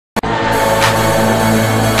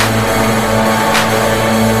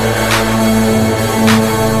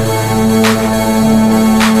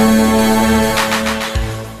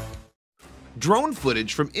Drone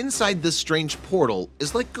footage from inside this strange portal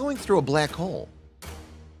is like going through a black hole.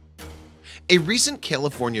 A recent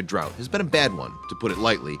California drought has been a bad one, to put it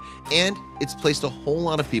lightly, and it's placed a whole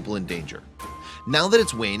lot of people in danger. Now that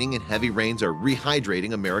it's waning and heavy rains are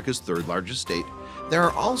rehydrating America's third largest state, there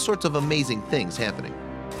are all sorts of amazing things happening.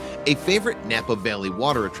 A favorite Napa Valley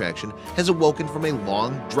water attraction has awoken from a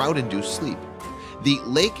long drought-induced sleep. The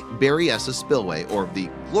Lake Berryessa Spillway, or the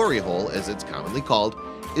Glory Hole as it's commonly called,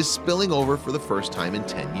 is spilling over for the first time in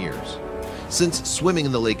 10 years. Since swimming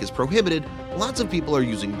in the lake is prohibited, lots of people are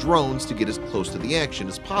using drones to get as close to the action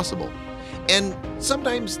as possible. And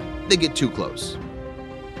sometimes they get too close.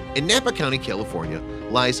 In Napa County, California,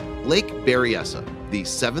 lies Lake Berryessa, the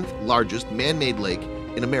 7th largest man-made lake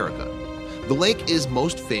in America. The lake is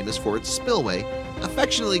most famous for its spillway,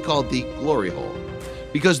 affectionately called the Glory Hole.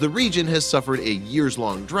 Because the region has suffered a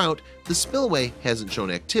years-long drought, the spillway hasn't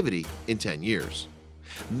shown activity in 10 years.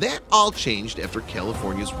 That all changed after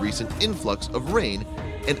California's recent influx of rain,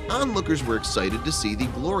 and onlookers were excited to see the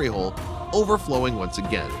Glory Hole overflowing once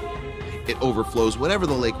again. It overflows whenever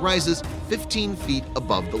the lake rises 15 feet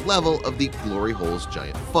above the level of the Glory Hole's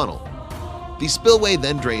giant funnel. The spillway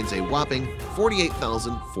then drains a whopping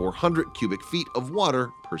 48,400 cubic feet of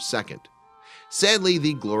water per second. Sadly,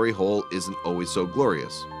 the Glory Hole isn't always so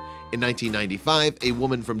glorious. In 1995, a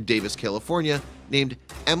woman from Davis, California named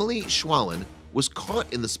Emily Schwallen was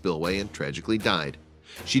caught in the spillway and tragically died.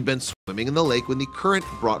 She'd been swimming in the lake when the current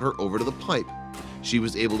brought her over to the pipe. She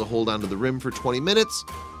was able to hold onto the rim for 20 minutes,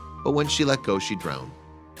 but when she let go, she drowned.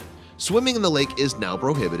 Swimming in the lake is now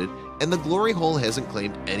prohibited, and the Glory Hole hasn't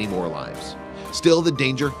claimed any more lives. Still, the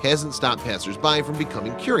danger hasn't stopped passers-by from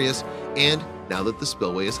becoming curious, and now that the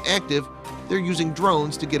spillway is active, they're using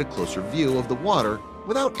drones to get a closer view of the water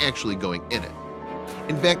without actually going in it.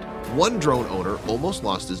 In fact, one drone owner almost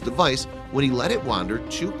lost his device when he let it wander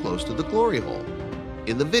too close to the Glory Hole.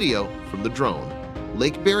 In the video from the drone,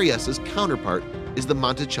 Lake Berryessa's counterpart is the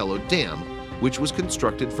Monticello Dam, which was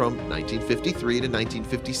constructed from 1953 to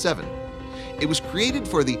 1957. It was created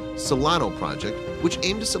for the Solano project, which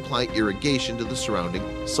aimed to supply irrigation to the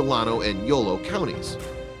surrounding Solano and Yolo counties.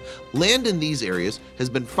 Land in these areas has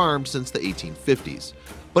been farmed since the 1850s,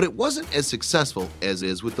 but it wasn't as successful as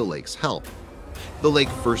is with the lake's help. The lake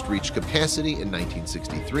first reached capacity in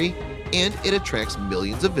 1963, and it attracts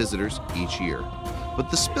millions of visitors each year. But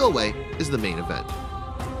the spillway is the main event.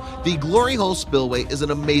 The Glory Hole Spillway is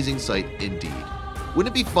an amazing sight indeed.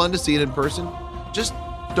 Wouldn't it be fun to see it in person? Just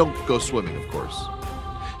don't go swimming, of course.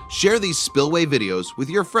 Share these spillway videos with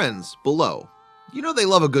your friends below. You know they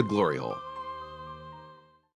love a good glory hole.